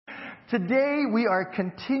Today we are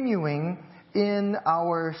continuing in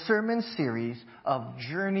our sermon series of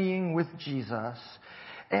Journeying with Jesus.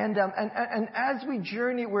 And as we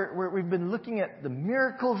journey, we've been looking at the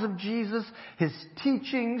miracles of Jesus, His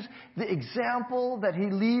teachings, the example that He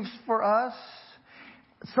leaves for us,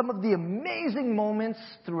 some of the amazing moments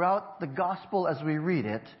throughout the gospel as we read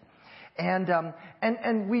it.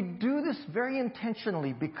 And we do this very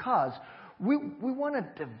intentionally because we want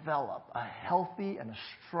to develop a healthy and a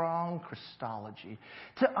strong Christology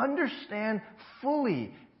to understand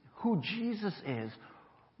fully who Jesus is,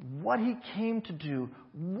 what He came to do,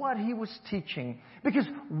 what He was teaching. Because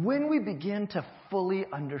when we begin to fully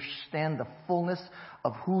understand the fullness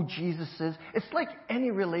of who Jesus is, it's like any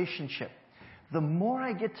relationship. The more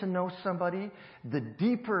I get to know somebody, the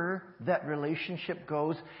deeper that relationship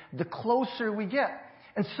goes, the closer we get.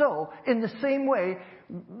 And so, in the same way,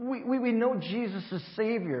 we know Jesus is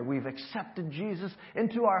Savior. We've accepted Jesus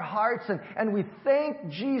into our hearts, and we thank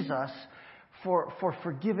Jesus for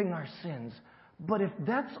forgiving our sins. But if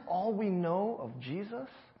that's all we know of Jesus,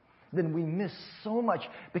 then we miss so much,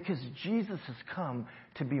 because Jesus has come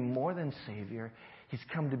to be more than Savior. He's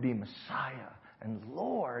come to be Messiah and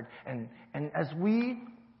Lord. And as we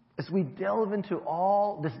delve into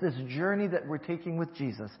all this journey that we're taking with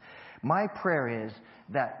Jesus, my prayer is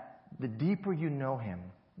that the deeper you know Him,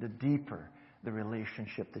 the deeper the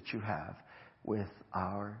relationship that you have with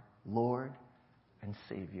our Lord and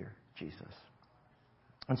Savior, Jesus.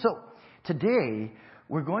 And so, today,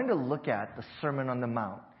 we're going to look at the Sermon on the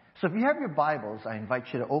Mount. So if you have your Bibles, I invite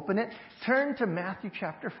you to open it. Turn to Matthew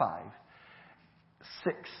chapter 5,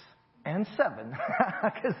 6, and 7,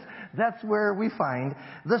 because that's where we find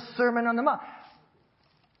the Sermon on the Mount.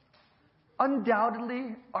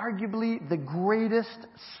 Undoubtedly, arguably, the greatest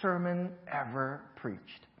sermon ever preached.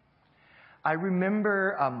 I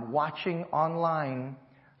remember watching online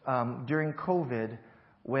during COVID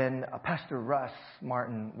when Pastor Russ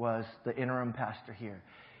Martin was the interim pastor here.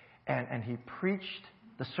 And he preached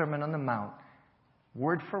the Sermon on the Mount,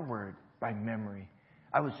 word for word, by memory.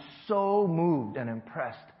 I was so moved and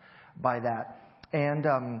impressed by that. And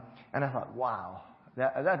I thought, wow.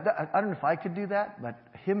 I don't know if I could do that, but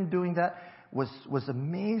him doing that was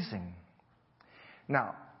amazing.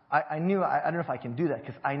 Now, I don't know if I can do that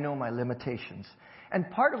because I know my limitations. And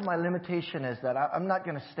part of my limitation is that I'm not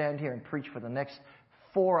going to stand here and preach for the next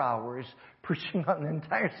 4 hours preaching on the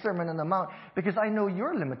entire Sermon on the Mount, because I know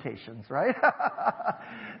your limitations, right?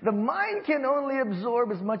 The mind can only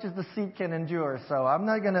absorb as much as the seat can endure. So I'm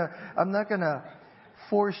not gonna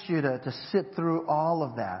force you to sit through all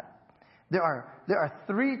of that. There are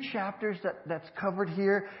 3 chapters that's covered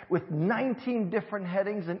here with 19 different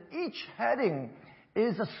headings, and each heading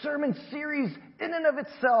is a sermon series in and of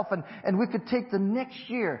itself. And we could take the next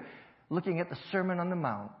year looking at the Sermon on the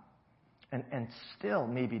Mount and still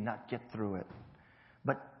maybe not get through it.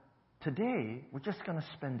 But today, we're just going to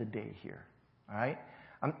spend a day here. All right?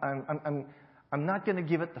 I'm not going to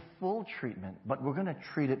give it the full treatment, but we're going to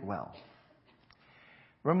treat it well.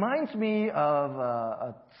 Reminds me of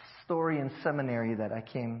a story in seminary that I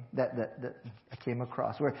came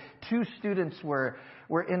across, where 2 students were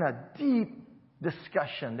in a deep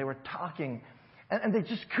discussion. They were talking, and they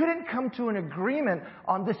just couldn't come to an agreement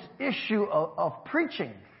on this issue of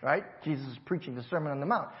preaching. Right? Jesus is preaching the Sermon on the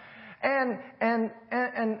Mount, and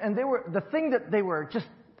they were, the thing that they were just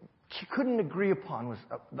couldn't agree upon was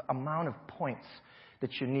the amount of points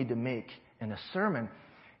that you need to make in a sermon.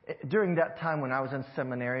 During that time when I was in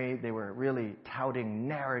seminary, they were really touting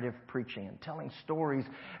narrative preaching and telling stories.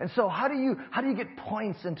 And so how do you get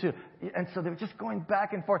points into, and so they were just going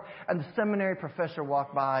back and forth. And the seminary professor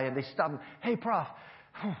walked by and they stopped. Hey, Prof,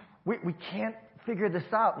 we can't figure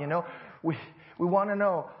this out, you know. We want to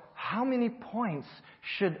know, how many points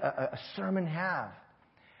should a sermon have?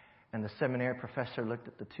 And the seminary professor looked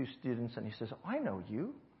at the 2 students and he says, I know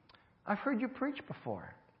you. I've heard you preach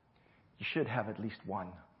before. You should have at least 1.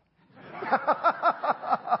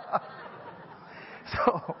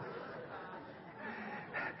 So,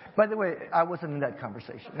 by the way, I wasn't in that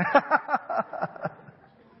conversation.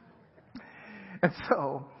 And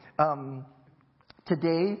so,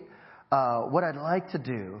 today, what I'd like to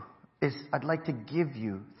do is I'd like to give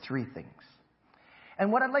you 3 things.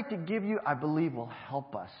 And what I'd like to give you, I believe, will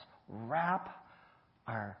help us wrap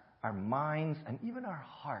our minds and even our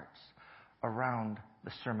hearts around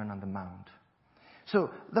the Sermon on the Mount. So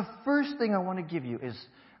the first thing I want to give you is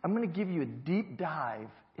I'm going to give you a deep dive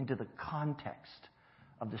into the context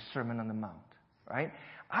of the Sermon on the Mount. Right?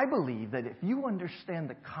 I believe that if you understand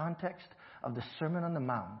the context of the Sermon on the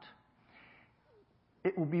Mount,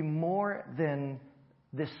 it will be more than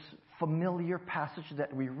this familiar passage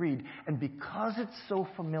that we read. And because it's so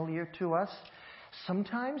familiar to us,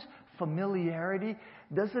 sometimes familiarity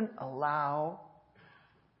doesn't allow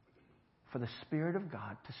for the Spirit of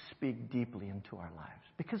God to speak deeply into our lives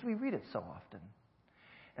because we read it so often.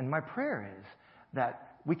 And my prayer is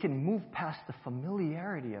that we can move past the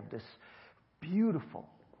familiarity of this beautiful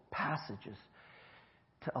passages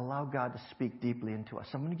to allow God to speak deeply into us.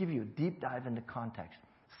 So I'm going to give you a deep dive into context.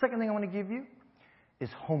 Second thing I want to give you is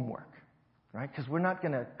homework, right? Because we're not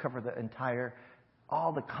going to cover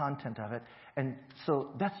all the content of it. And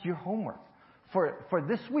so that's your homework. For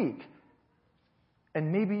this week,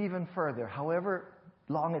 and maybe even further, however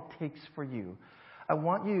long it takes for you, I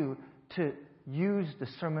want you to use the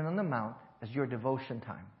Sermon on the Mount as your devotion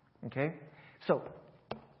time, okay? So,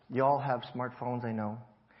 you all have smartphones, I know.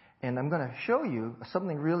 And I'm going to show you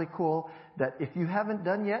something really cool that if you haven't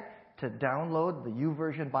done yet, to download the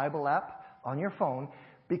YouVersion Bible app on your phone,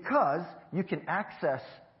 because you can access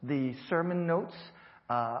the sermon notes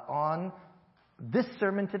on this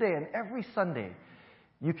sermon today and every Sunday.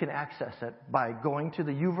 You can access it by going to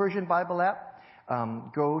the YouVersion Bible app,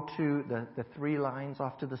 go to the 3 lines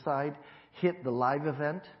off to the side, hit the live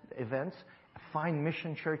events, find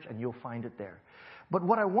Mission Church, and you'll find it there. But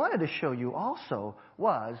what I wanted to show you also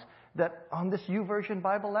was that on this YouVersion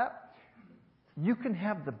Bible app, you can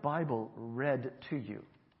have the Bible read to you,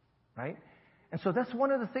 right? And so that's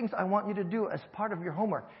one of the things I want you to do as part of your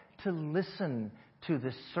homework, to listen to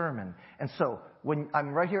this sermon. And so when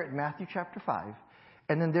I'm right here at Matthew chapter 5,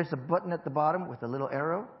 and then there's a button at the bottom with a little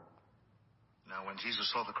arrow. Now when Jesus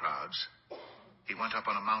saw the crowds, he went up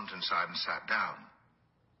on a mountainside and sat down.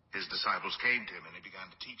 His disciples came to him and he began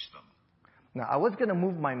to teach them. Now, I was going to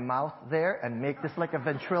move my mouth there and make this like a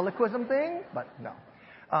ventriloquism thing, but no.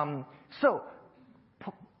 So,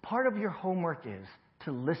 part of your homework is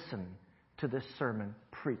to listen to this sermon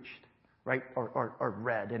preached, right? Or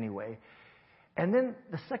read anyway. And then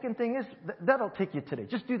the second thing is, that'll take you today.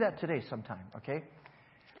 Just do that today sometime, okay?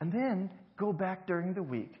 And then go back during the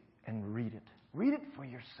week and read it. Read it for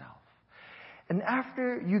yourself. And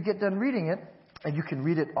after you get done reading it, and you can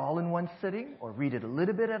read it all in one sitting or read it a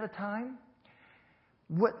little bit at a time,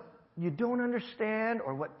 what you don't understand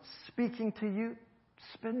or what's speaking to you,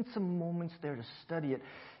 spend some moments there to study it.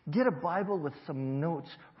 Get a Bible with some notes.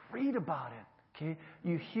 Read about it, okay?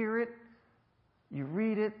 You hear it, you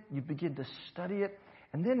read it, you begin to study it,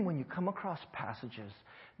 and then when you come across passages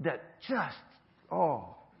that just,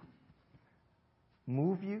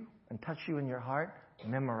 move you and touch you in your heart,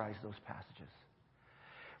 memorize those passages.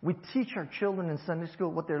 We teach our children in Sunday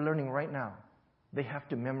school what they're learning right now. They have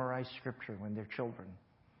to memorize Scripture when they're children.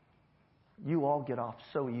 You all get off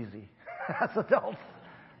so easy as adults.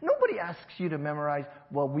 Nobody asks you to memorize,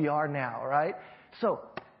 well, we are now, right? So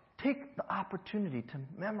take the opportunity to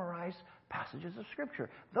memorize passages of Scripture,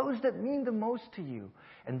 those that mean the most to you.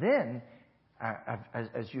 And then,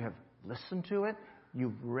 as you have listened to it,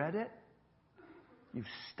 you've read it, you've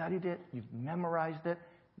studied it, you've memorized it,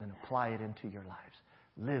 then apply it into your lives.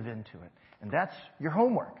 Live into it. And that's your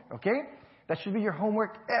homework, okay? That should be your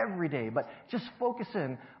homework every day. But just focus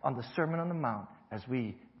in on the Sermon on the Mount as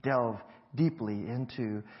we delve deeply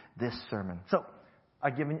into this sermon. So,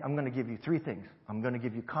 I'm going to give you 3 things. I'm going to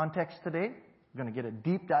give you context today. I'm going to get a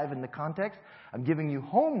deep dive into context. I'm giving you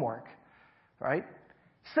homework, right?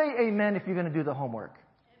 Say amen if you're going to do the homework.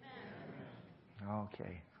 Amen.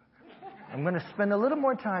 Okay. I'm going to spend a little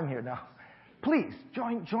more time here now. Please,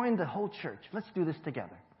 join the whole church. Let's do this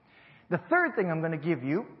together. The third thing I'm going to give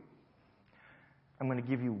you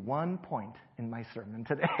 1 point in my sermon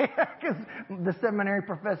today. Because the seminary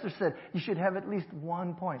professor said you should have at least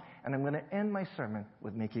 1 point. And I'm going to end my sermon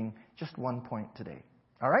with making just 1 point today.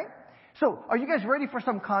 All right? So, are you guys ready for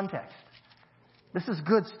some context? This is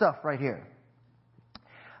good stuff right here.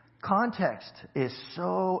 Context is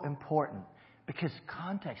so important because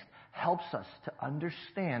context helps us to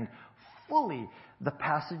understand fully the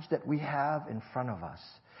passage that we have in front of us.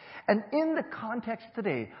 And in the context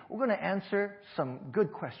today, we're going to answer some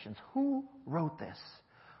good questions. Who wrote this?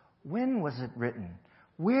 When was it written?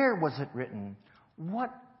 Where was it written?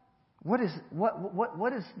 What is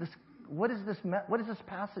this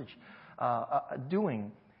passage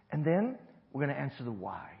doing? And then we're going to answer the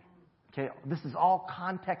why. Okay, this is all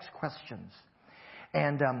context questions.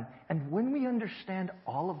 And when we understand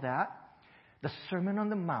all of that, the Sermon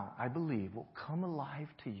on the Mount, I believe, will come alive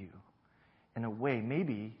to you in a way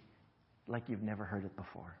maybe like you've never heard it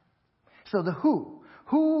before. So the who.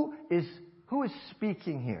 Who is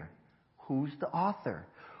speaking here? Who's the author?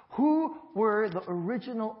 Who were the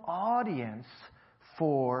original audience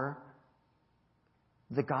for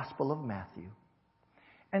the Gospel of Matthew?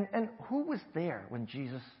 And who was there when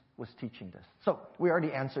Jesus was teaching this? So we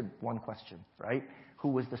already answered one question, right? Who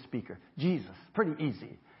was the speaker? Jesus. Pretty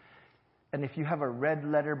easy. And if you have a red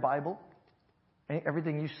letter Bible,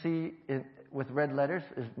 everything you see with red letters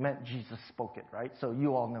is meant Jesus spoke it, right? So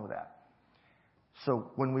you all know that.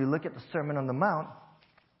 So when we look at the Sermon on the Mount,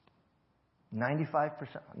 95%,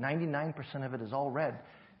 99% of it is all red.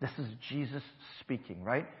 This is Jesus speaking,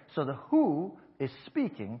 right? So the who is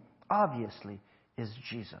speaking, obviously, is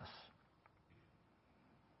Jesus.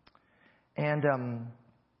 And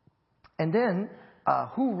then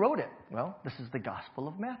who wrote it? Well, this is the Gospel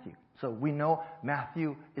of Matthew. So we know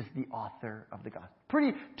Matthew is the author of the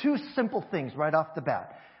Gospel. Two simple things right off the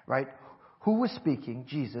bat, right? Who was speaking?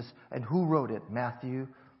 Jesus. And who wrote it? Matthew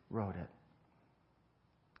wrote it.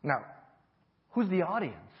 Now, who's the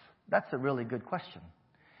audience? That's a really good question.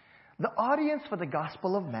 The audience for the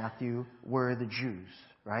Gospel of Matthew were the Jews,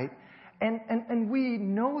 right? And we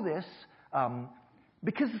know this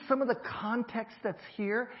because some of the context that's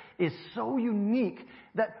here is so unique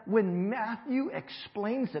that when Matthew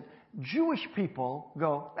explains it, Jewish people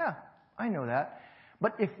go, yeah, I know that.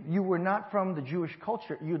 But if you were not from the Jewish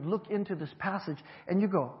culture, you'd look into this passage and you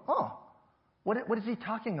go, oh, what is he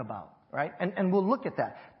talking about, right? And we'll look at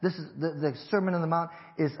that. This is the Sermon on the Mount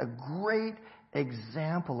is a great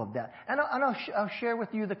example of that. And I'll share with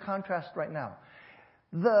you the contrast right now.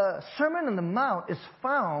 The Sermon on the Mount is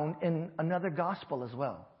found in another gospel as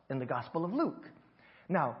well, in the Gospel of Luke.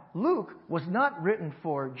 Now, Luke was not written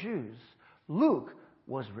for Jews. Luke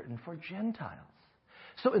was written for Gentiles.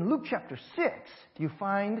 So in Luke chapter 6, you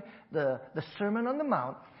find the Sermon on the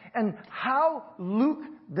Mount, and how Luke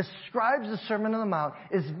describes the Sermon on the Mount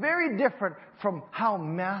is very different from how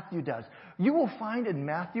Matthew does. You will find in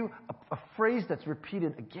Matthew a phrase that's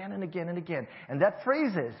repeated again and again and again. And that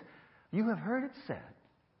phrase is, you have heard it said,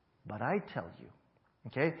 but I tell you.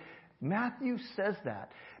 Okay? Matthew says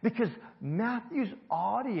that because Matthew's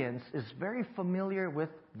audience is very familiar with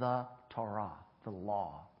the Torah, the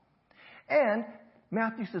law. And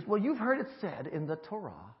Matthew says, well, you've heard it said in the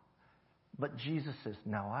Torah, but Jesus says,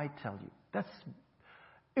 now I tell you. That's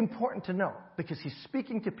important to know because he's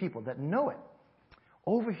speaking to people that know it.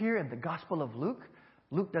 Over here in the Gospel of Luke,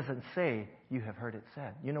 Luke doesn't say, you have heard it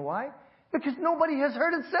said. You know why? Because nobody has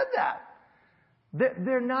heard it said that.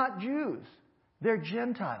 They're not Jews. They're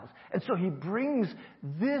Gentiles. And so he brings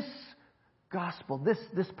this gospel,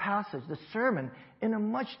 this passage, this sermon, in a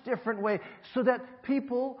much different way so that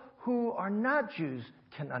people who are not Jews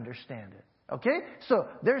can understand it. Okay? So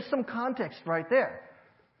there's some context right there.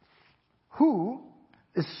 Who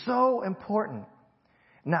is so important.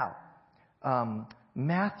 Now,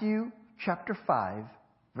 Matthew chapter 5,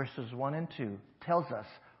 verses 1 and 2 tells us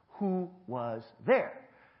who was there.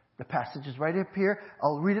 The passage is right up here.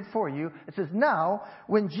 I'll read it for you. It says, now,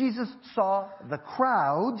 when Jesus saw the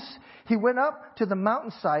crowds, he went up to the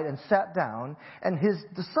mountainside and sat down, and his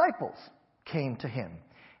disciples came to him,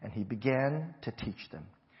 and he began to teach them.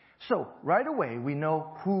 So, right away, we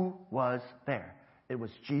know who was there. It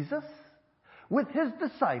was Jesus with his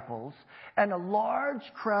disciples and a large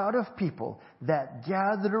crowd of people that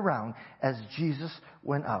gathered around as Jesus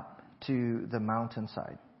went up to the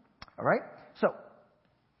mountainside. All right? So,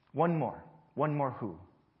 one more who.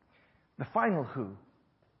 The final who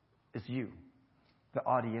is you, the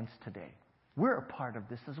audience today. We're a part of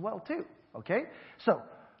this as well too. Okay? So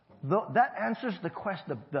that answers the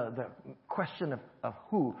question of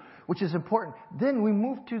who, which is important. Then we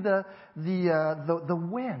move to the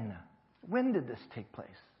when. When did this take place?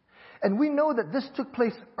 And we know that this took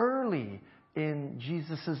place early in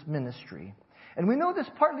Jesus' ministry. And we know this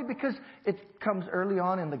partly because it comes early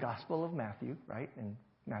on in the Gospel of Matthew, right? In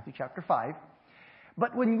Matthew chapter 5.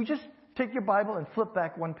 But when you just take your Bible and flip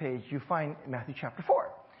back one page, you find Matthew chapter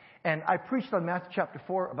 4. And I preached on Matthew chapter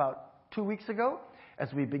 4 about 2 weeks ago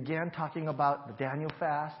as we began talking about the Daniel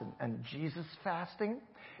fast and Jesus fasting.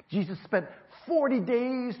 Jesus spent 40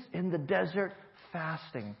 days in the desert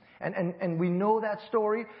fasting. And we know that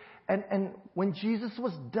story. And when Jesus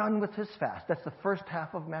was done with his fast, that's the first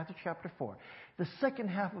half of Matthew chapter 4. The second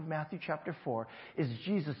half of Matthew chapter 4 is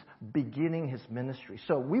Jesus beginning his ministry.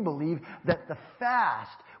 So we believe that the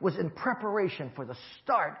fast was in preparation for the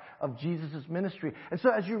start of Jesus' ministry. And so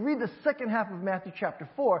as you read the second half of Matthew chapter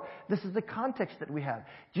 4, this is the context that we have.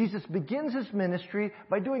 Jesus begins his ministry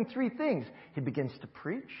by doing three things. He begins to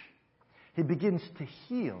preach, he begins to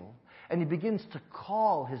heal, and he begins to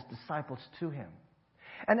call his disciples to him.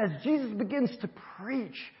 And as Jesus begins to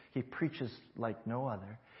preach, he preaches like no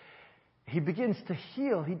other. He begins to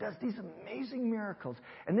heal. He does these amazing miracles.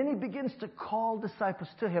 And then he begins to call disciples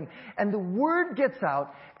to him. And the word gets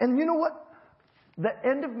out. And you know what? The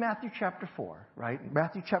end of Matthew chapter 4, right?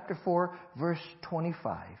 Matthew chapter 4, verse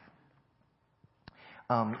 25.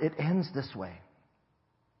 It ends this way.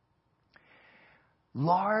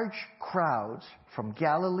 Large crowds from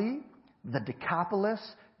Galilee, the Decapolis,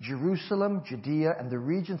 Jerusalem, Judea, and the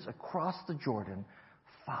regions across the Jordan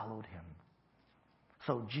followed him.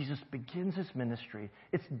 So Jesus begins his ministry.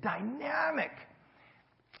 It's dynamic.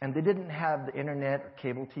 And they didn't have the internet or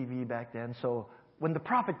cable TV back then. So when the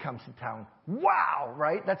prophet comes to town, wow,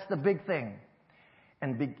 right? That's the big thing.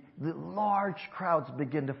 And the large crowds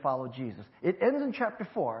begin to follow Jesus. It ends in chapter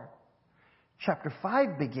 4. Chapter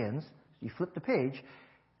 5 begins. You flip the page,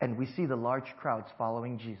 and we see the large crowds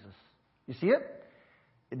following Jesus. You see it?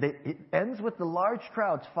 It ends with the large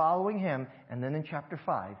crowds following him, and then in chapter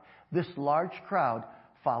 5, this large crowd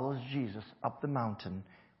follows Jesus up the mountain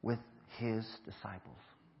with his disciples.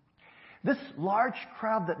 This large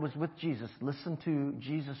crowd that was with Jesus listened to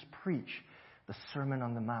Jesus preach the Sermon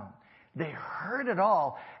on the Mount. They heard it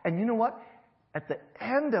all. And you know what? At the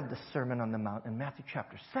end of the Sermon on the Mount in Matthew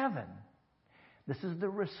chapter 7, this is the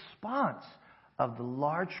response of the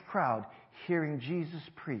large crowd hearing Jesus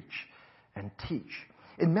preach and teach.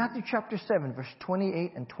 In Matthew chapter 7, verse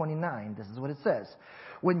 28 and 29, this is what it says.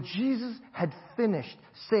 When Jesus had finished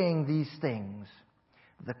saying these things,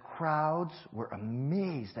 the crowds were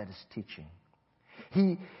amazed at his teaching.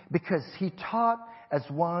 Because he taught as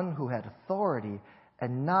one who had authority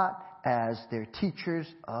and not as their teachers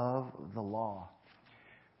of the law.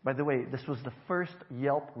 By the way, this was the first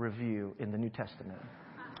Yelp review in the New Testament.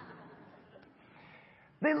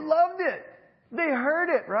 They loved it. They heard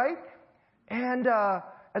it, right? And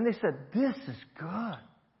they said, this is good.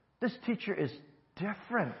 This teacher is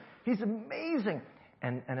different. He's amazing.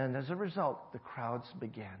 And as a result, the crowds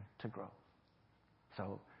began to grow.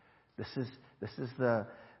 So this is the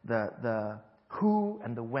who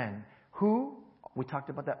and the when. Who, we talked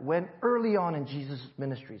about that. When, early on in Jesus'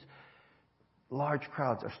 ministries, large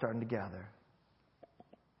crowds are starting to gather.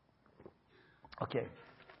 Okay.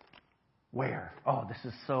 Where? Oh, this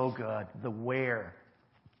is so good. The where.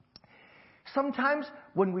 Sometimes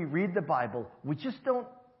when we read the Bible, we just don't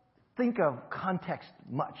think of context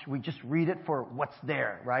much. We just read it for what's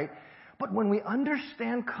there, right? But when we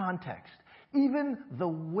understand context, even the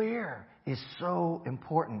where is so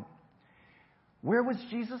important. Where was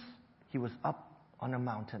Jesus? He was up on a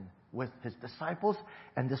mountain with his disciples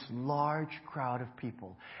and this large crowd of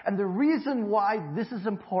people. And the reason why this is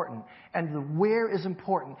important and the where is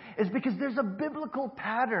important is because there's a biblical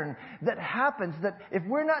pattern that happens that if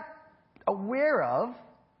we're not aware of,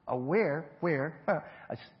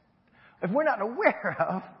 if we're not aware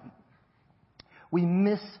of, we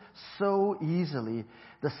miss so easily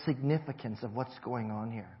the significance of what's going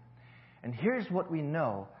on here. And here's what we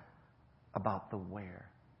know about the where.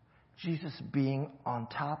 Jesus being on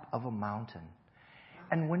top of a mountain.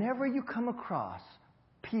 And whenever you come across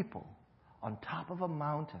people on top of a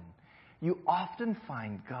mountain, you often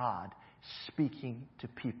find God speaking to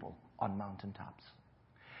people on mountaintops.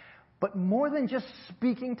 But more than just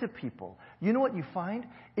speaking to people, you know what you find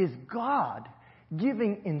is God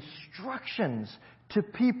giving instructions to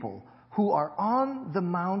people who are on the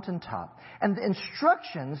mountaintop. And the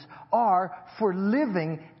instructions are for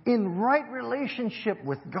living in right relationship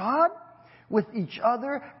with God, with each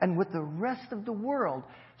other, and with the rest of the world,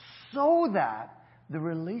 so that the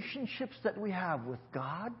relationships that we have with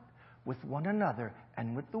God, with one another,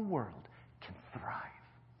 and with the world can thrive.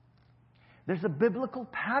 There's a biblical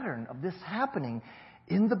pattern of this happening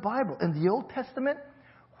in the Bible. In the Old Testament,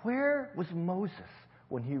 where was Moses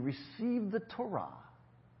when he received the Torah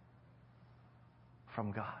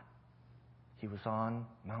from God? He was on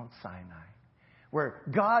Mount Sinai, where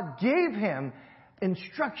God gave him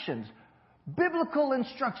instructions, biblical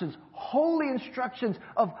instructions, holy instructions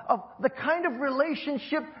of the kind of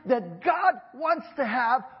relationship that God wants to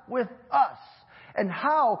have with us. And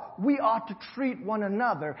how we ought to treat one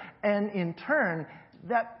another, and in turn,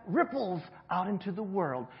 that ripples out into the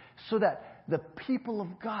world so that the people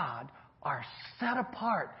of God are set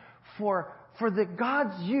apart for the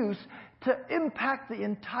God's use to impact the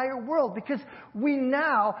entire world. Because we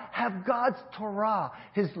now have God's Torah,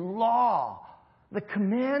 His law, the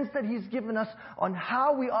commands that He's given us on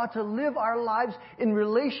how we ought to live our lives in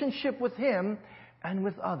relationship with Him and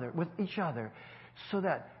with each other, so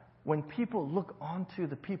that when people look onto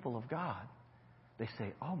the people of God, they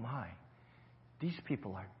say, oh my, these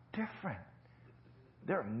people are different.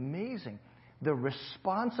 They're amazing. The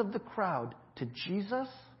response of the crowd to Jesus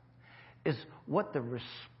is what the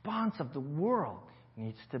response of the world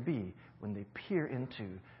needs to be when they peer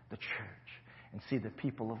into the church and see the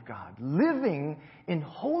people of God living in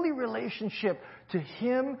holy relationship to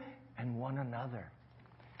Him and one another.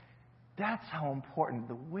 That's how important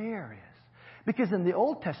the where is. Because in the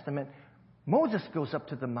Old Testament, Moses goes up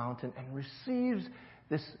to the mountain and receives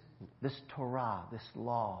this Torah, this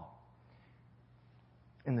law.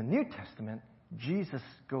 In the New Testament, Jesus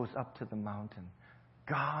goes up to the mountain.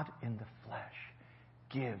 God in the flesh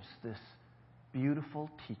gives this beautiful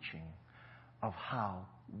teaching of how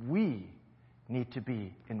we need to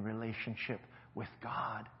be in relationship with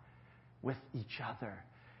God, with each other,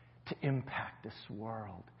 to impact this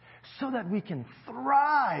world, so that we can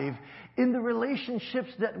thrive in the relationships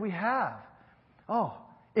that we have. Oh,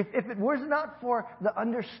 if it was not for the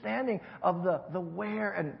understanding of the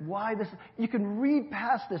where and why this, you can read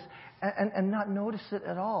past this and not notice it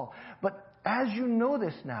at all. But as you know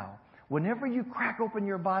this now, whenever you crack open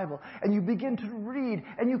your Bible and you begin to read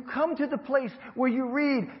and you come to the place where you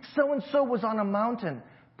read, so-and-so was on a mountain,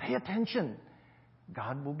 pay attention.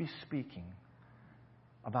 God will be speaking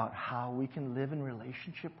about how we can live in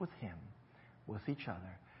relationship with Him, with each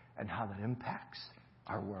other, and how that impacts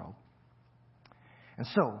our world. And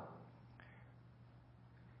so,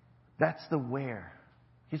 that's the where.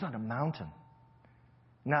 He's on a mountain.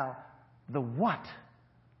 Now, the what,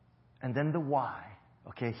 and then the why.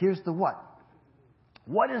 Okay, here's the what.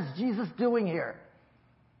 What is Jesus doing here?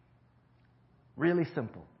 Really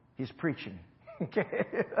simple. He's preaching. Okay?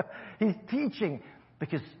 He's teaching,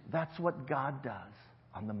 because that's what God does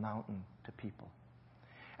on the mountain to people.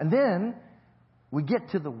 And then we get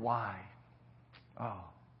to the why. Oh,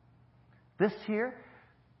 this here,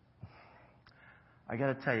 I got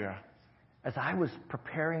to tell you, as I was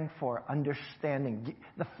preparing for understanding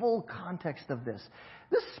the full context of this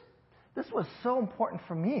was so important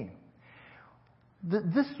for me.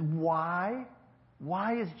 This why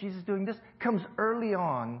is Jesus doing this, comes early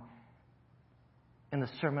on in the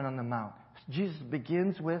Sermon on the Mount. Jesus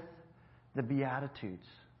begins with the Beatitudes.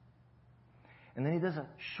 And then He does a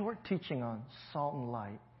short teaching on salt and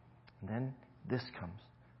light. And then this comes.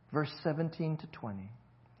 Verse 17 to 20.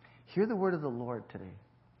 Hear the word of the Lord today.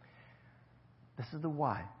 This is the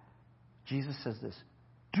why. Jesus says this: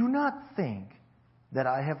 do not think that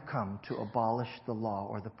I have come to abolish the law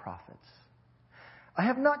or the prophets. I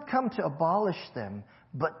have not come to abolish them,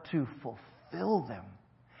 but to fulfill them.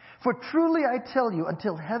 For truly I tell you,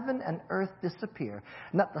 until heaven and earth disappear,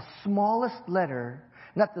 not the smallest letter,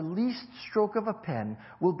 not the least stroke of a pen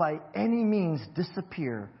will by any means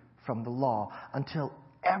disappear from the law until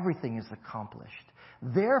everything is accomplished.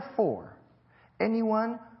 Therefore,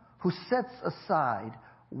 anyone who sets aside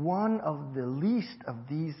one of the least of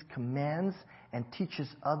these commands and teaches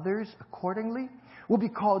others accordingly will be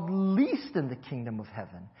called least in the kingdom of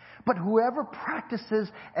heaven. But whoever practices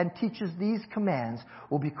and teaches these commands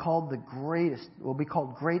will be called great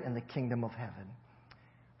in the kingdom of heaven.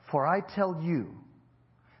 For I tell you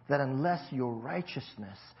that unless your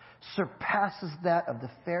righteousness surpasses that of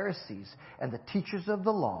the Pharisees and the teachers of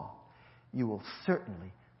the law, you will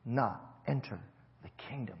certainly not enter the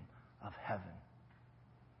kingdom of heaven.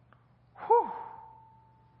 Whew.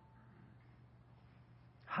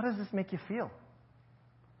 How does this make you feel?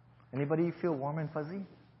 Anybody feel warm and fuzzy?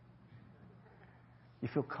 You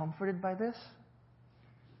feel comforted by this?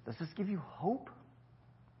 Does this give you hope?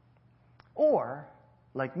 Or,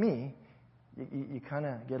 like me, you kind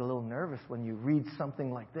of get a little nervous when you read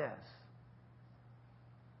something like this.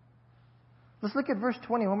 Let's look at verse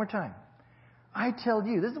 20 one more time. I tell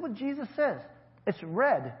you, this is what Jesus says. It's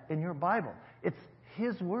read in your Bible. It's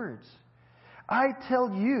His words. I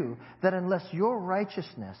tell you that unless your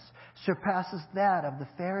righteousness surpasses that of the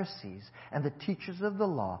Pharisees and the teachers of the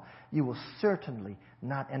law, you will certainly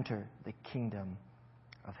not enter the kingdom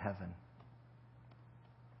of heaven.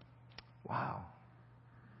 Wow.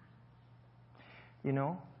 You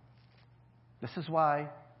know, this is why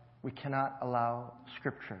we cannot allow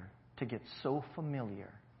Scripture to get so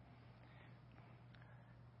familiar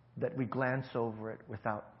that we glance over it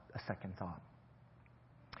without a second thought.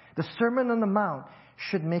 The Sermon on the Mount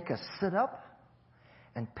should make us sit up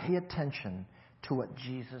and pay attention to what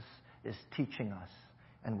Jesus is teaching us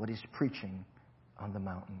and what He's preaching on the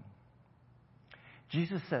mountain.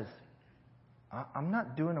 Jesus says, I'm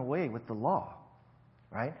not doing away with the law,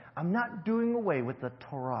 right? I'm not doing away with the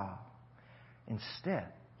Torah. Instead,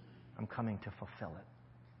 I'm coming to fulfill it.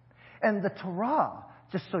 And the Torah,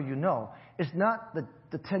 just so you know, is not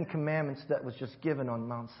the Ten Commandments that was just given on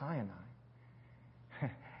Mount Sinai.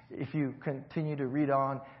 If you continue to read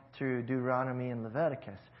on through Deuteronomy and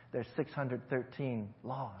Leviticus, there's 613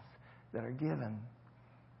 laws that are given.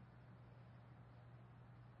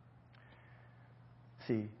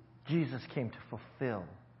 See, Jesus came to fulfill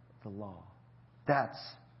the law. That's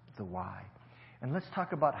the why. And let's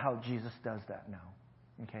talk about how Jesus does that now.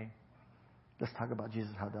 Okay? Let's talk about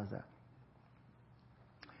Jesus, how he does that.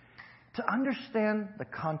 To understand the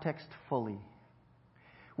context fully,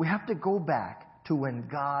 we have to go back to when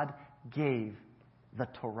God gave the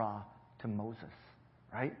Torah to Moses,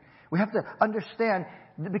 right? We have to understand,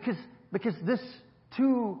 because this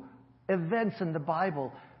two events in the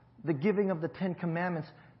Bible, the giving of the Ten Commandments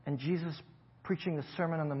and Jesus preaching the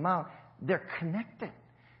Sermon on the Mount, they're connected.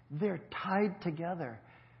 They're tied together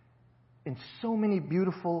in so many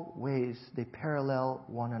beautiful ways. They parallel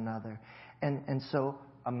one another. And so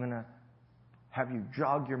I'm going to have you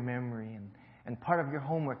jog your memory. And part of your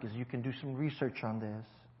homework is you can do some research on this.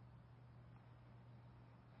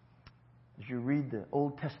 As you read the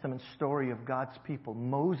Old Testament story of God's people,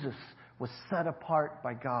 Moses was set apart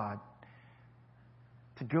by God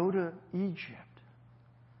to go to Egypt.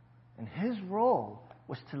 And his role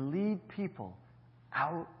was to lead people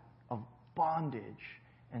out of bondage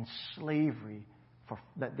and slavery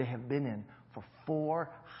that they have been in for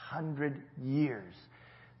 400 years.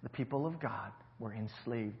 The people of God were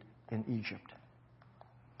enslaved in Egypt.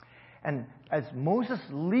 And as Moses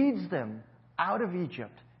leads them out of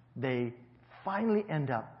Egypt, they finally end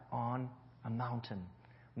up on a mountain,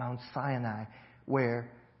 Mount Sinai, where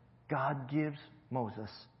God gives Moses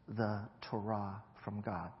the Torah from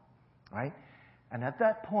God. Right? And at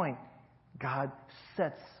that point, God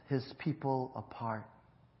sets his people apart.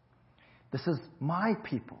 This is my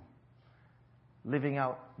people living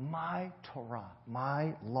out my Torah,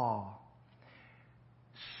 my law,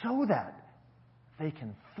 so that they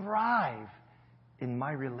can thrive in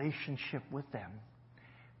my relationship with them,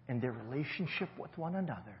 in their relationship with one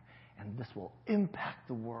another, and this will impact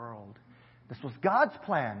the world. This was God's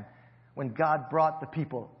plan when God brought the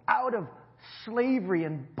people out of slavery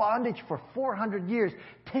and bondage for 400 years,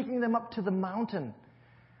 taking them up to the mountain.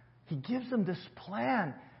 He gives them this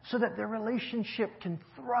plan so that their relationship can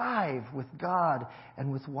thrive with God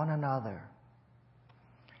and with one another.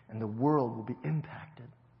 And the world will be impacted.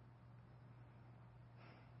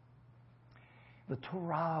 The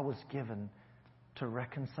Torah was given to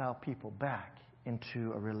reconcile people back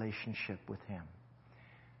into a relationship with Him.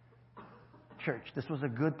 Church, this was a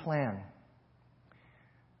good plan.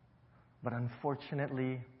 But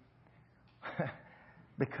unfortunately,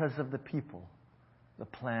 because of the people, the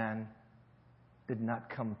plan did not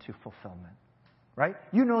come to fulfillment. Right?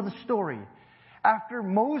 You know the story. After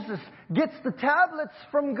Moses gets the tablets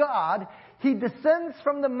from God, he descends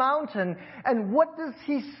from the mountain, and what does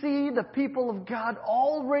he see the people of God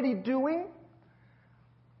already doing?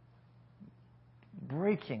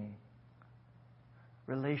 Breaking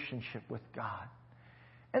relationship with God.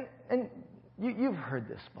 And you've heard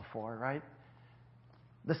this before, right?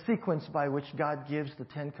 The sequence by which God gives the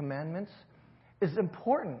Ten Commandments is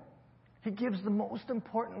important. He gives the most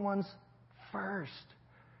important ones first.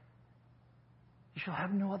 You shall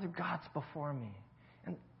have no other gods before me.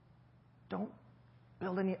 And don't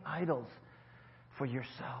build any idols for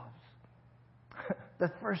yourselves.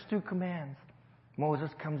 The first two commands.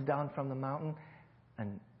 Moses comes down from the mountain,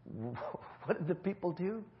 and what did the people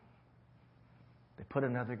do? They put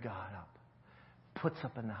another god up. Puts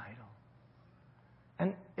up an idol.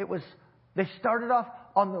 And they started off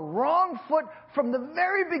on the wrong foot from the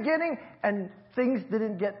very beginning, and things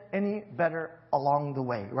didn't get any better along the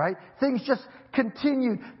way, right? Things just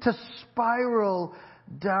continued to spiral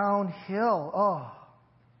downhill. Oh.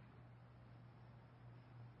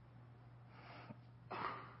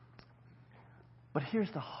 But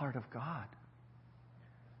here's the heart of God.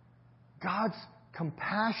 God's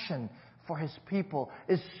compassion for His people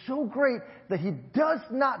is so great that He does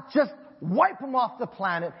not just wipe them off the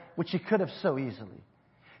planet, which He could have so easily.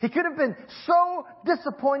 He could have been so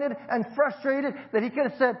disappointed and frustrated that He could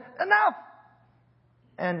have said, enough!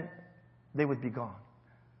 And they would be gone.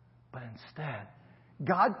 But instead,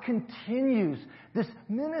 God continues this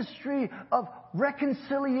ministry of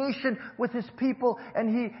reconciliation with His people,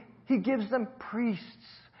 and He gives them priests.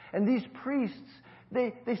 And these priests,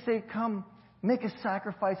 they say, come, make a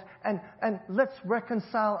sacrifice, and let's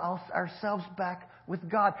reconcile ourselves back with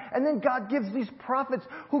God. And then God gives these prophets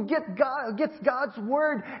who gets God's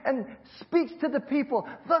word and speaks to the people.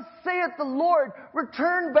 Thus saith the Lord,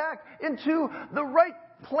 return back into the right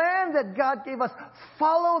plan that God gave us.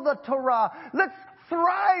 Follow the Torah. Let's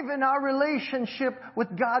thrive in our relationship with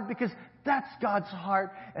God, because that's God's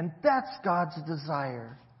heart and that's God's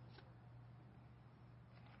desire.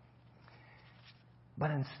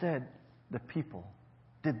 But instead, the people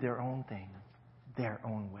did their own thing, their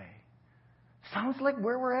own way. Sounds like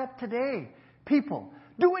where we're at today. People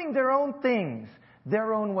doing their own things,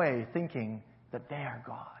 their own way, thinking that they are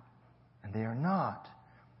God. And they are not.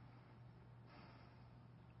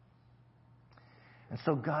 And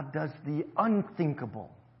so God does the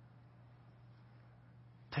unthinkable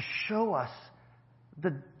to show us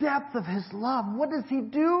the depth of His love. What does He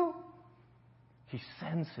do? He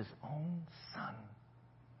sends His own Son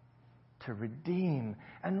to redeem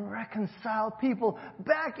and reconcile people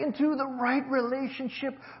back into the right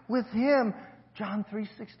relationship with Him. John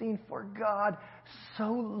 3:16, for God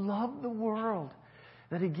so loved the world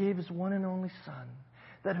that He gave His one and only Son,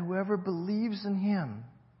 that whoever believes in Him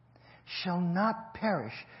shall not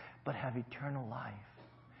perish, but have eternal life.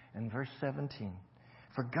 And verse 17,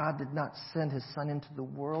 for God did not send His Son into the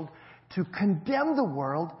world to condemn the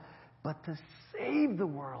world, but to save the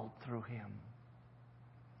world through Him.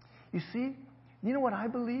 You see, you know what I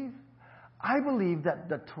believe? I believe that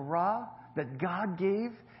the Torah that God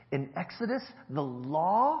gave in Exodus, the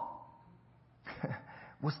law,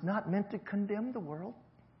 was not meant to condemn the world.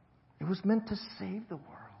 It was meant to save the world.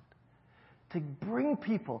 To bring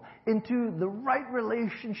people into the right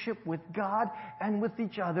relationship with God and with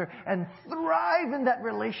each other and thrive in that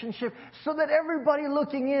relationship so that everybody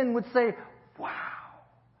looking in would say, wow,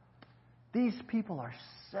 these people are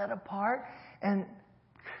set apart and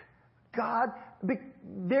God,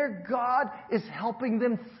 their God is helping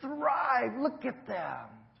them thrive. Look at them.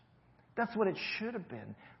 That's what it should have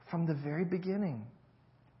been from the very beginning.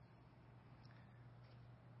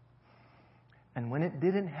 And when it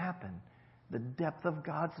didn't happen, the depth of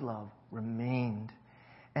God's love remained.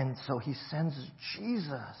 And so He sends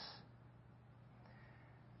Jesus.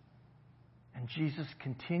 And Jesus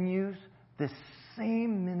continues this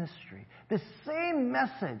same ministry, this same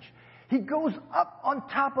message. He goes up on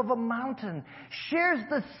top of a mountain, shares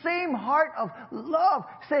the same heart of love,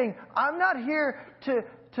 saying, I'm not here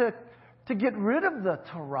to get rid of the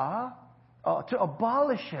Torah, to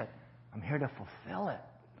abolish it. I'm here to fulfill it.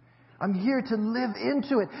 I'm here to live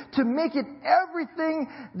into it, to make it everything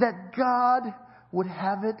that God would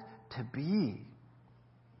have it to be.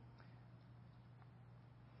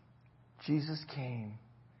 Jesus came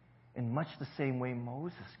in much the same way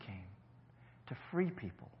Moses came, to free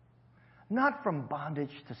people. Not from bondage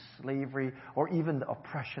to slavery or even the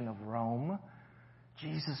oppression of Rome.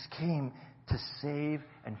 Jesus came to save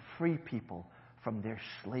and free people from their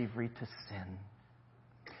slavery to sin.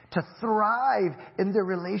 To thrive in their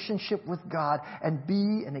relationship with God and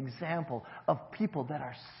be an example of people that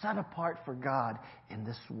are set apart for God in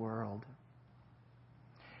this world.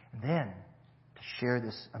 And then to share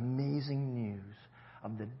this amazing news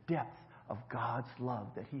of the depth of God's love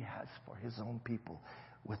that He has for His own people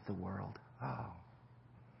with the world. Oh.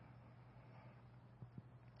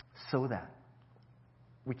 So that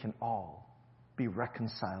we can all be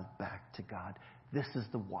reconciled back to God. This is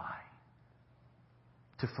the why.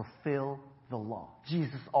 To fulfill the law.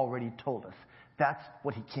 Jesus already told us that's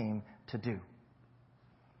what He came to do.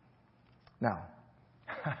 Now,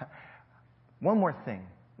 one more thing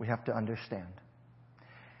we have to understand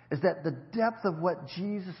is that the depth of what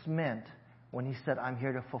Jesus meant when He said, I'm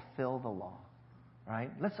here to fulfill the law.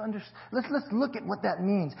 Right? Let's look at what that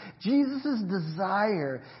means. Jesus'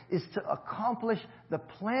 desire is to accomplish the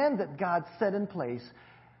plan that God set in place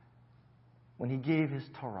when He gave His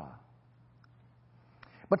Torah.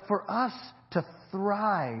 But for us to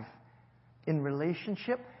thrive in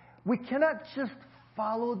relationship, we cannot just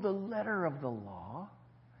follow the letter of the law.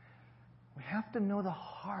 We have to know the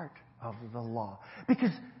heart of the law.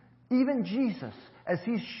 Because even Jesus, as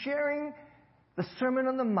He's sharing the Sermon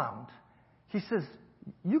on the Mount, He says,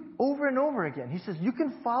 over and over again, He says, you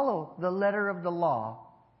can follow the letter of the law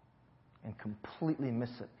and completely miss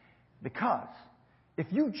it. Because if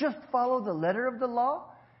you just follow the letter of the law,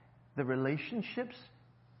 the relationships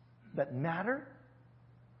that matter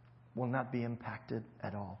will not be impacted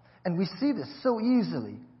at all. And we see this so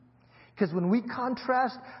easily. Because when we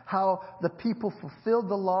contrast how the people fulfilled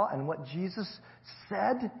the law and what Jesus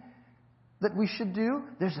said that we should do,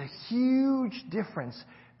 there's a huge difference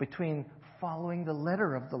between following the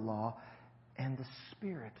letter of the law and the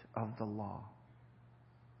spirit of the law.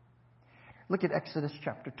 Look at Exodus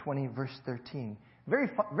chapter 20, verse 13. Very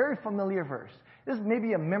familiar verse. This is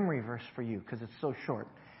maybe a memory verse for you because it's so short.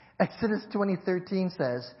 Exodus 20:13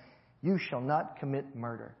 says, you shall not commit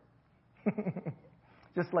murder.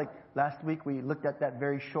 Just like last week we looked at that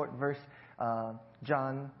very short verse,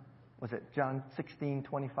 John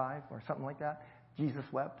 16:25 or something like that? Jesus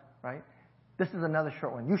wept, right? This is another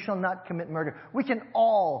short one. You shall not commit murder. We can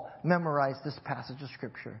all memorize this passage of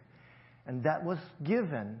Scripture. And that was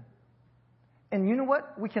given. And you know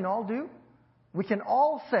what we can all do? We can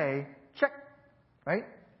all say, check, Right?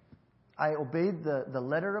 I obeyed the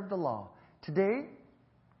letter of the law. Today,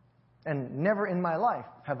 and never in my life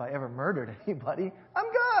have I ever murdered anybody. I'm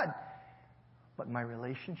good. But my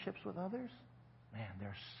relationships with others, man,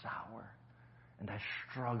 they're sour. And I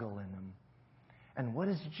struggle in them. And what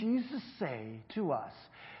does Jesus say to us?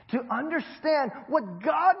 To understand what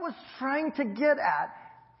God was trying to get at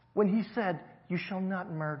when He said, you shall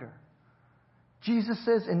not murder. Jesus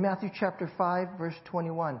says in Matthew chapter 5, verse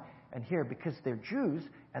 21, and here, because they're Jews,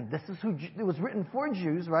 and this is who it was written for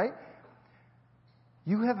Jews, right?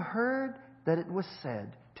 You have heard that it was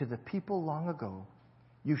said to the people long ago,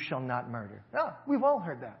 you shall not murder. Oh, we've all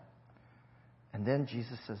heard that. And then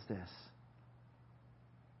Jesus says this.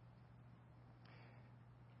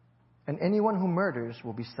 And anyone who murders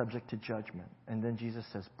will be subject to judgment. And then Jesus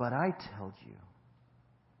says, but I tell you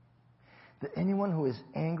that anyone who is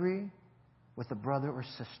angry with a brother or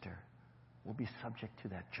sister will be subject to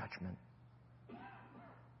that judgment.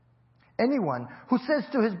 Anyone who says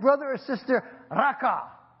to his brother or sister, Raka,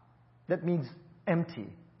 that means empty.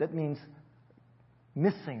 That means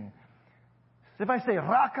missing. If I say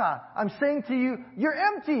Raka, I'm saying to you, you're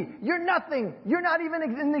empty. You're nothing. You're not even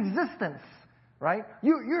in existence. Right?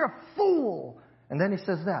 You're a fool. And then he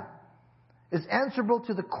says that. Is answerable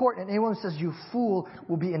to the court, and anyone who says you fool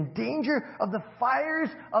will be in danger of the fires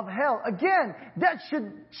of hell. Again, that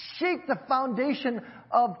should shake the foundation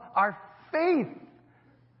of our faith.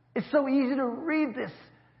 It's so easy to read this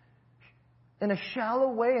in a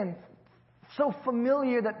shallow way and so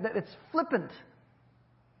familiar that it's flippant.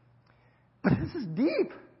 But this is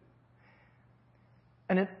deep.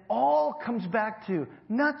 And it all comes back to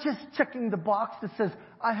not just checking the box that says,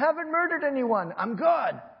 I haven't murdered anyone, I'm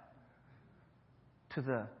good. To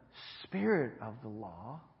the spirit of the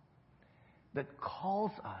law that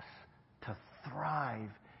calls us to thrive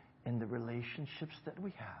in the relationships that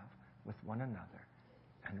we have with one another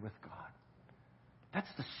and with God. That's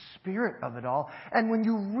the spirit of it all. And when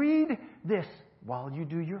you read this while you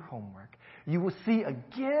do your homework, you will see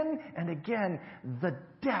again and again the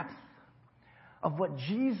depth of what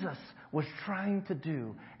Jesus was trying to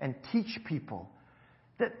do and teach people.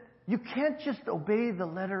 That you can't just obey the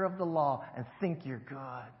letter of the law and think you're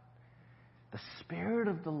good. The spirit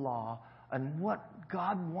of the law and what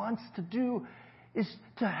God wants to do is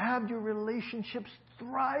to have your relationships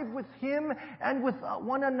thrive with Him and with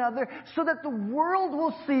one another so that the world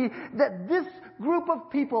will see that this group of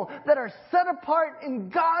people that are set apart in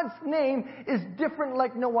God's name is different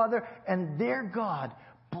like no other, and their God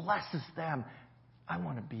blesses them. I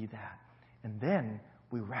want to be that. And then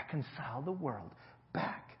we reconcile the world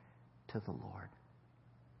back to the Lord.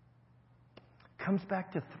 Comes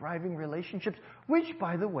back to thriving relationships, which,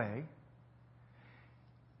 by the way,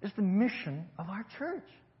 is the mission of our church.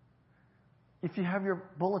 If you have your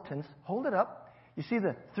bulletins, hold it up. You see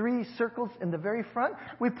the 3 circles in the very front?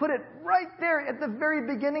 We put it right there at the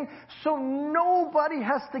very beginning so nobody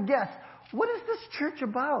has to guess. What is this church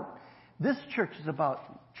about? This church is about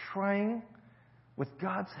trying, with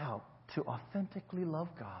God's help, to authentically love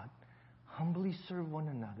God, humbly serve one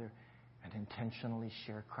another, and intentionally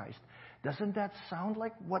share Christ. Doesn't that sound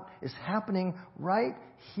like what is happening right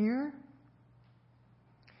here?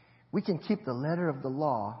 We can keep the letter of the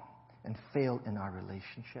law and fail in our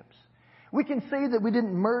relationships. We can say that we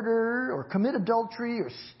didn't murder or commit adultery or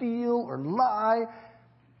steal or lie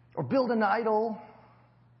or build an idol.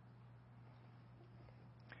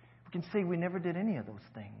 We can say we never did any of those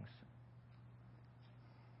things.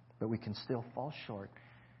 But we can still fall short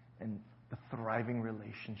in the thriving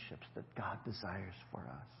relationships that God desires for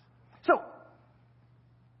us. So,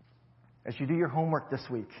 as you do your homework this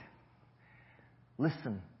week,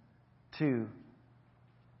 listen to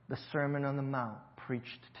the Sermon on the Mount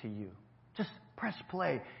preached to you. Just press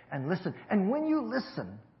play and listen. And when you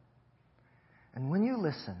listen,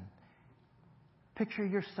 picture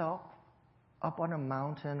yourself up on a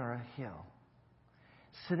mountain or a hill,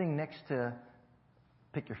 sitting next to,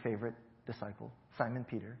 pick your favorite disciple, Simon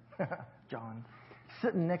Peter, John,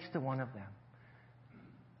 sitting next to one of them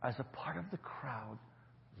as a part of the crowd,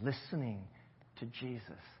 listening to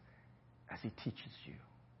Jesus as He teaches you.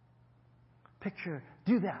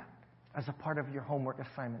 Do that as a part of your homework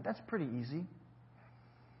assignment. That's pretty easy.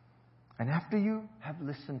 And after you have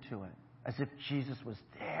listened to it, as if Jesus was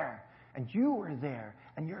there, and you were there,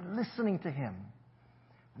 and you're listening to Him,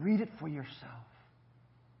 read it for yourself.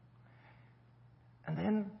 And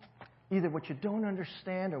then, either what you don't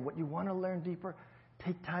understand or what you want to learn deeper,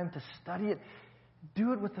 take time to study it.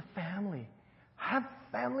 Do it with the family. Have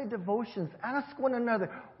family devotions. Ask one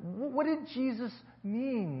another, what did Jesus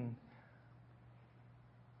mean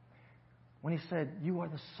when He said, you are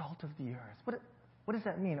the salt of the earth? What does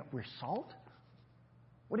that mean? We're salt?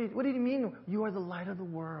 What do you mean you are the light of the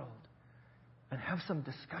world? And have some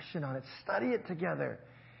discussion on it. Study it together.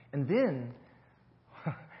 And then,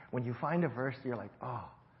 when you find a verse, you're like, oh,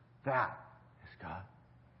 that is God.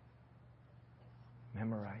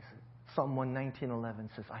 Memorize it. Psalm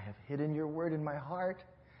 119:11 says, I have hidden your word in my heart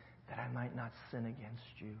that I might not sin against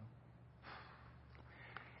you.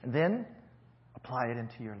 And then, apply it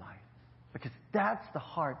into your life. Because that's the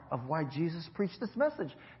heart of why Jesus preached this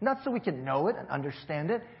message. Not so we can know it and understand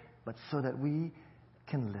it, but so that we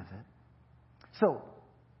can live it. So,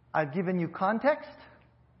 I've given you context.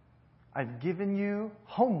 I've given you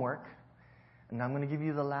homework. And I'm going to give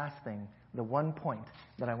you the last thing, the one point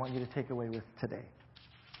that I want you to take away with today.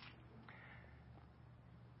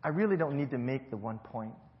 I really don't need to make the one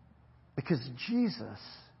point, because Jesus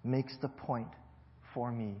makes the point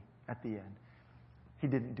for me at the end. He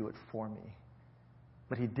didn't do it for me,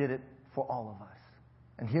 but He did it for all of us.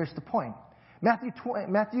 And here's the point.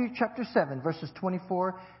 Matthew chapter 7, verses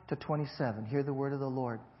 24 to 27. Hear the word of the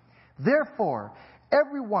Lord. Therefore,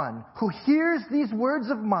 everyone who hears these words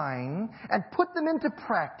of mine and put them into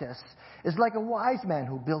practice is like a wise man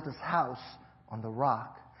who built his house on the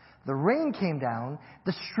rock. The rain came down,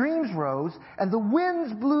 the streams rose, and the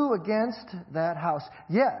winds blew against that house.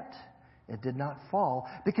 Yet it did not fall,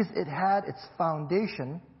 because it had its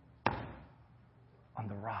foundation on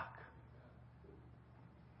the rock.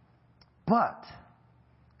 But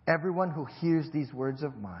everyone who hears these words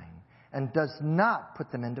of mine and does not put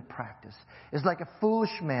them into practice is like a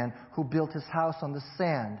foolish man who built his house on the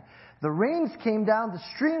sand. The rains came down, the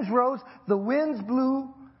streams rose, the winds blew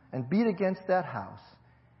and beat against that house,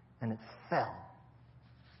 and it fell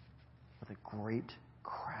with a great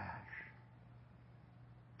crash.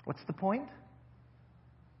 What's the point?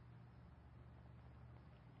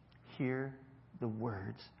 Hear the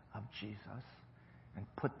words of Jesus and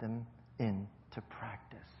put them into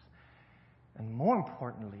practice. And more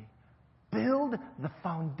importantly, build the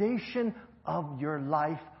foundation of your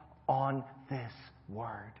life on this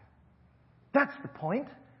word. That's the point,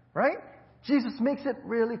 right? Jesus makes it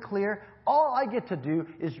really clear. All I get to do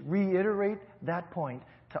is reiterate that point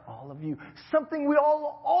to all of you. Something we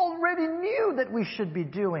all already knew that we should be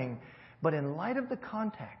doing. But in light of the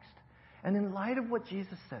context, and in light of what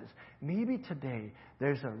Jesus says, maybe today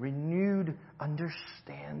there's a renewed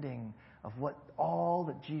understanding of what all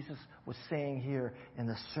that Jesus was saying here in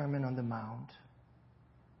the Sermon on the Mount.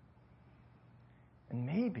 And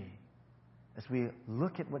maybe, as we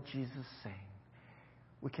look at what Jesus is saying,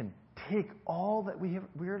 we can take all that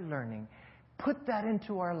we're learning, put that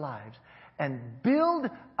into our lives, and build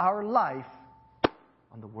our life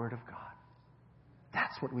on the Word of God.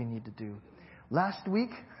 That's what we need to do. Last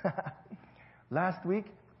week,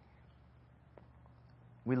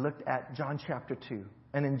 we looked at John chapter 2.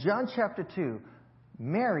 And in John chapter 2,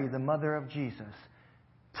 Mary, the mother of Jesus,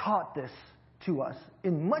 taught this to us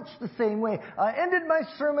in much the same way. I ended my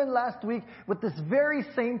sermon last week with this very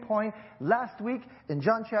same point. Last week, in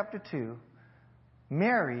John chapter 2,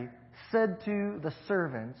 Mary said to the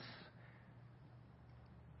servants,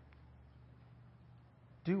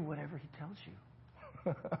 do whatever He tells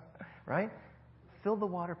you. Right? Fill the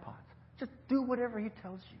water pots. Just do whatever He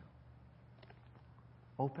tells you.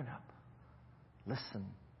 Open up. Listen.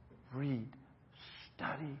 Read.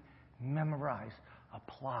 Study. Memorize.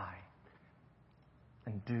 Apply.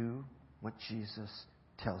 And do what Jesus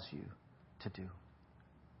tells you to do.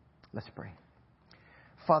 Let's pray.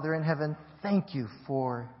 Father in heaven, thank you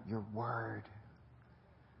for your word.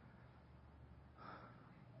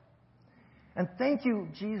 And thank you,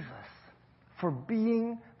 Jesus, for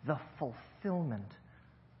being the fulfillment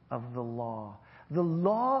of the law. The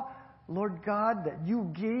law, Lord God, that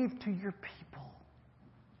you gave to your people.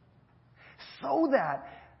 So that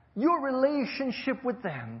your relationship with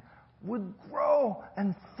them would grow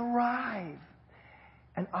and thrive.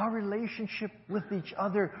 And our relationship with each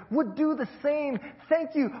other would do the same.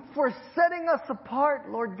 Thank you for setting us apart,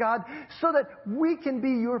 Lord God, so that we can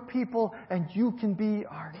be your people and you can be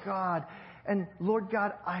our God. And Lord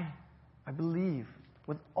God, I believe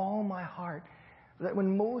with all my heart that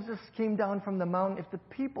when Moses came down from the mountain, if the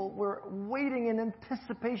people were waiting in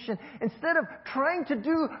anticipation, instead of trying to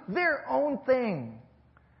do their own thing,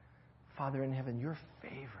 Father in heaven, your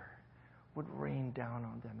favor would rain down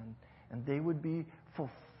on them, and they would be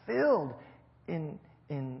fulfilled in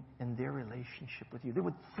their relationship with you. They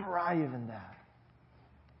would thrive in that.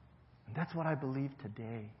 And that's what I believe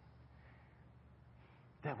today.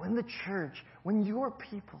 That when the church, when your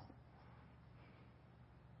people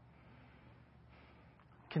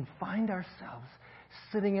can find ourselves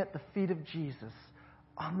sitting at the feet of Jesus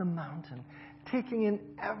on the mountain, taking in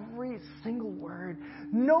every single word,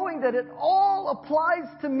 knowing that it all applies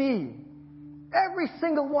to me. Every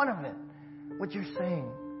single one of it. What you're saying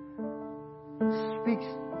speaks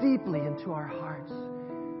deeply into our hearts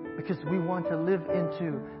because we want to live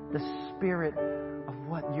into the spirit of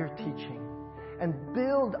what you're teaching and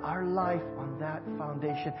build our life on that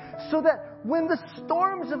foundation so that when the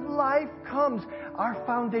storms of life comes, our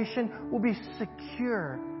foundation will be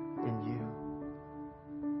secure in you.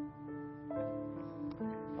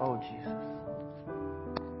 Oh, Jesus,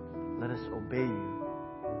 let us obey you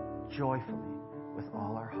joyfully with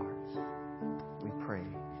all our hearts. We pray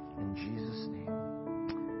in Jesus' name.